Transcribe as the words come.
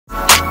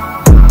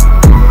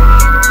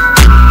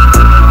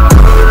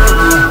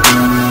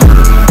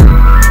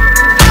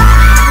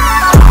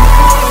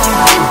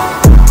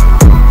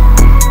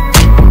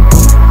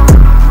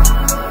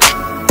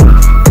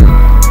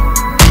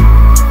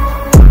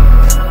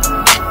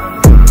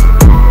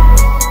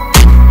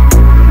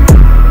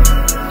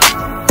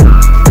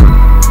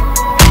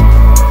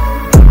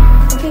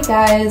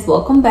guys,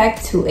 welcome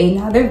back to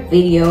another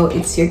video.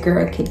 It's your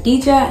girl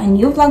Khadija and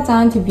you've logged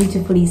on to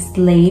Beautifully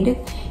Slayed.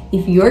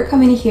 If you're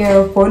coming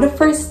here for the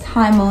first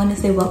time, I want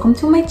to say welcome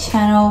to my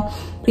channel.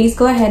 Please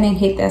go ahead and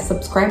hit that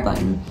subscribe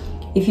button.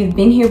 If you've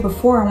been here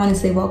before, I want to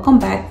say welcome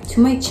back to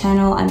my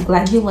channel. I'm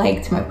glad you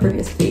liked my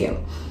previous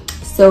video.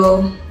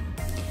 So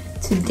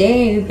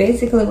today,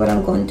 basically what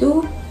I'm going to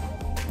do,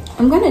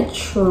 I'm going to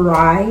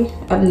try,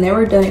 I've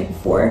never done it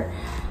before,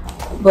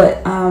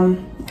 but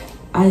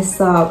I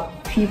saw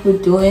people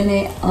doing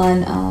it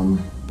on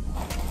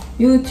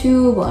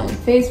YouTube, on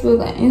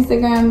Facebook, on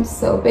Instagram.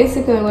 So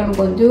basically what I'm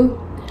going to do,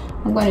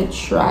 I'm going to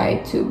try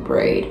to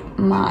braid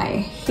my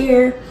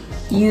hair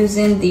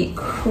using the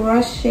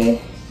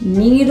crochet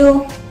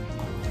needle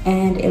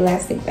and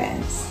elastic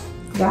bands.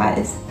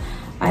 Guys,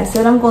 I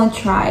said I'm going to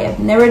try. I've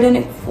never done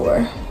it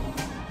before.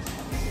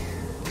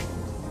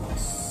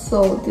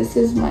 So this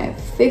is my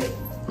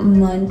 5th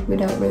month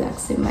without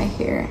relaxing my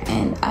hair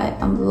and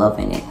I'm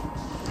loving it.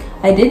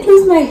 I did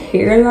lose my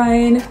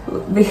hairline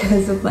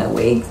because of my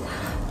wigs,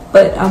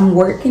 but I'm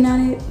working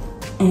on it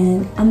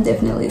and I'm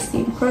definitely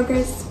seeing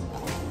progress.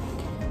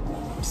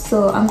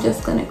 So I'm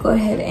just gonna go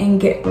ahead and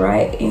get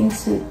right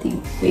into the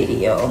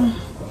video.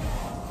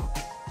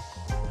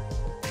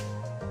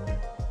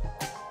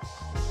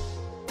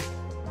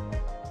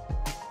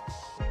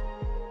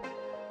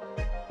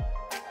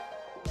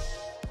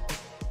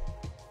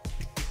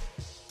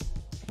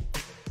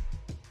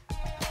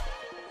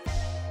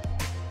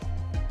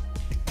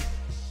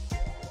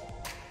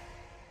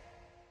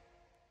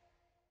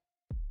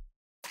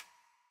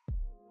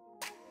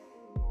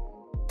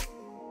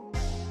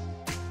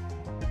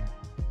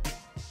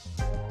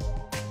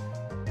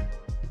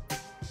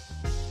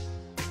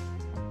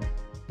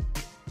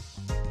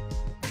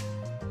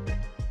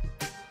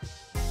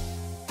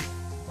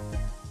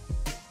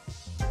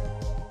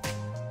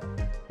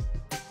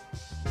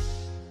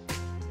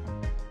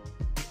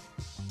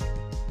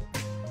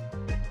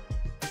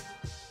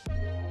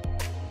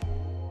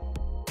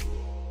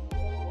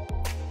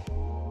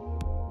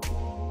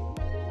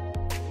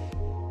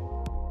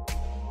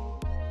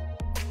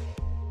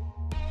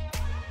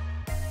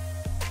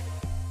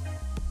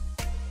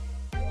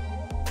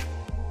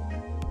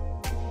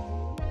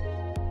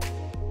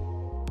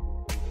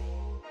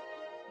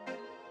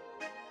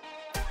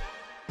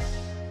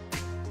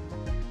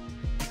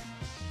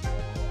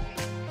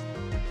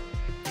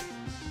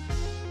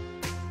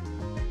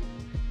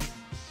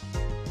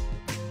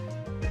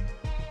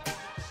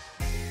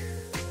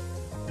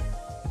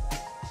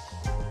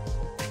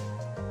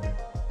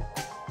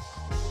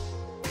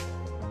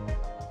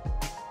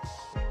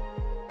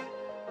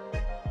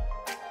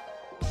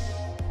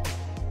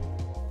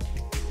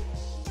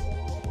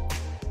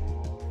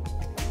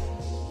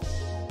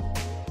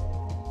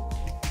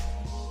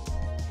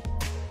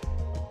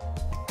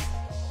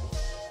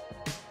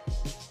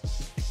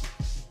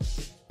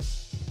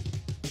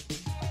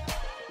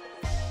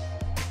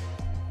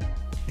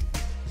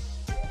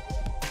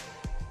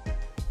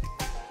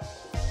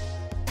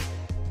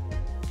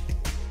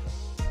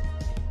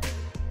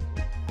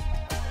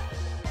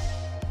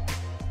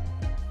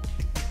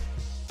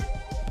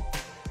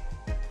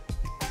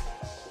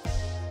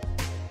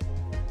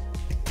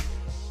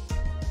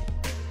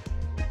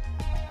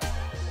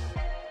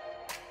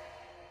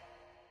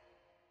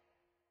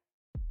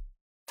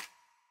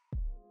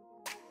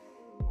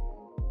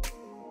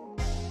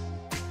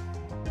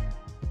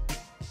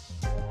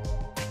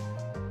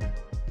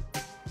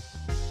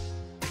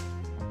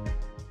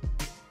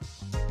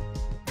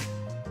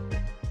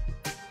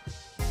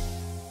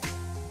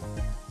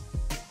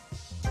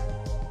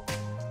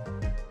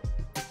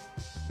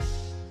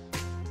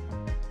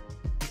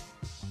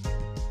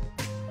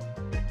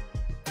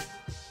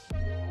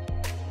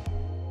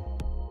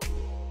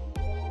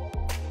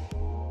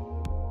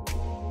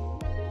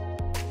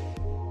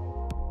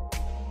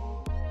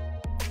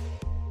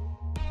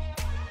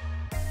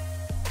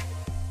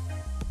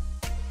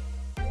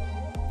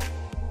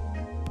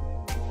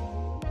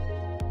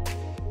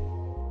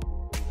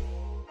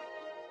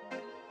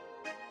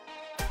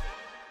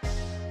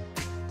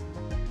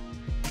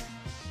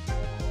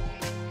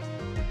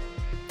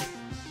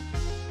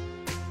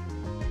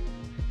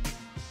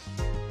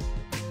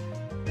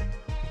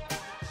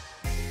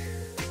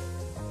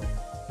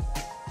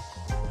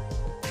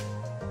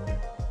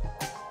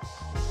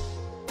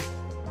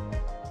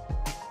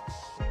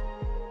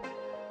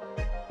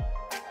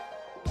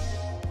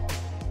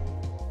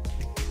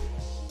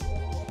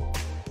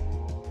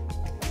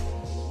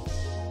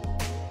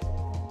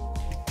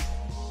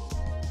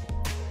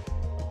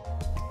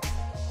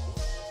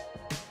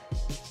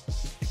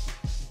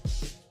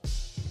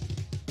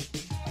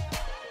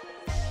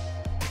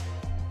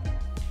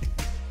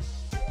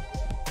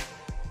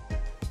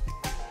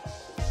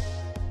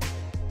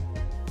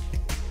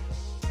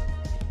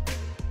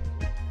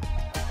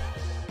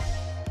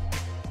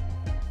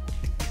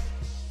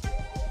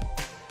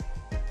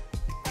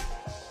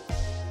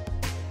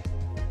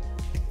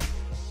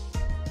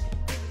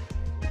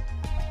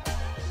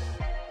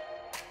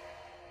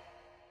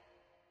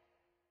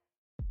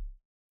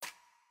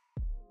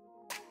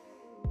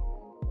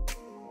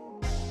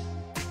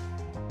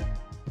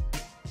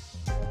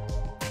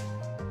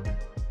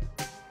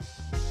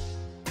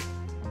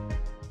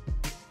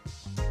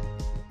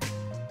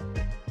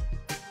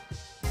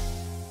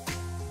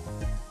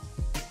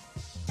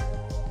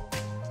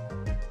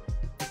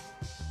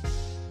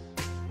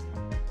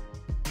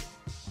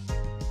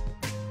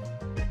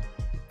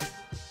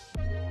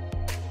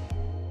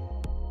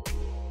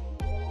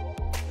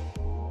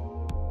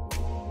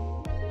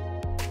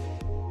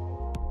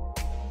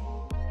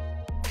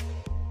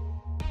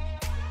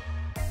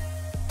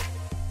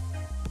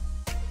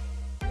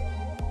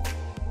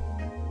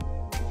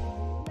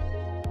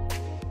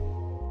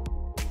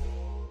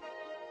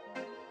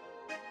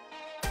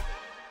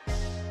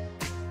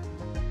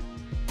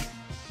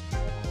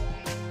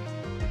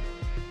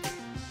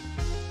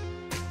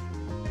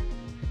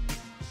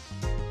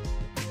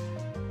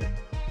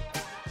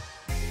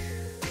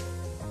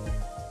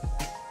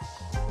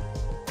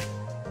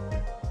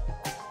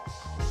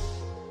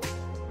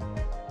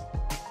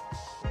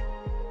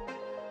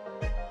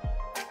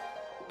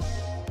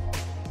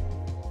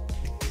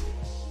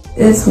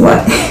 is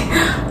what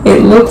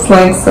it looks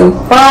like so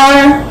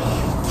far.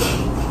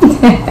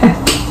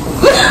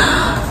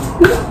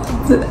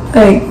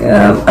 Like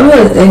I'm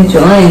just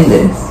enjoying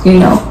this, you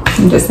know.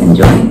 I'm just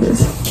enjoying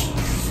this.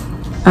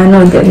 I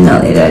know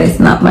definitely that it's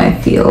not my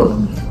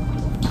field.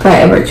 If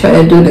I ever try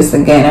to do this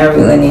again, I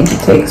really need to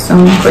take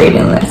some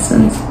braiding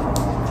lessons.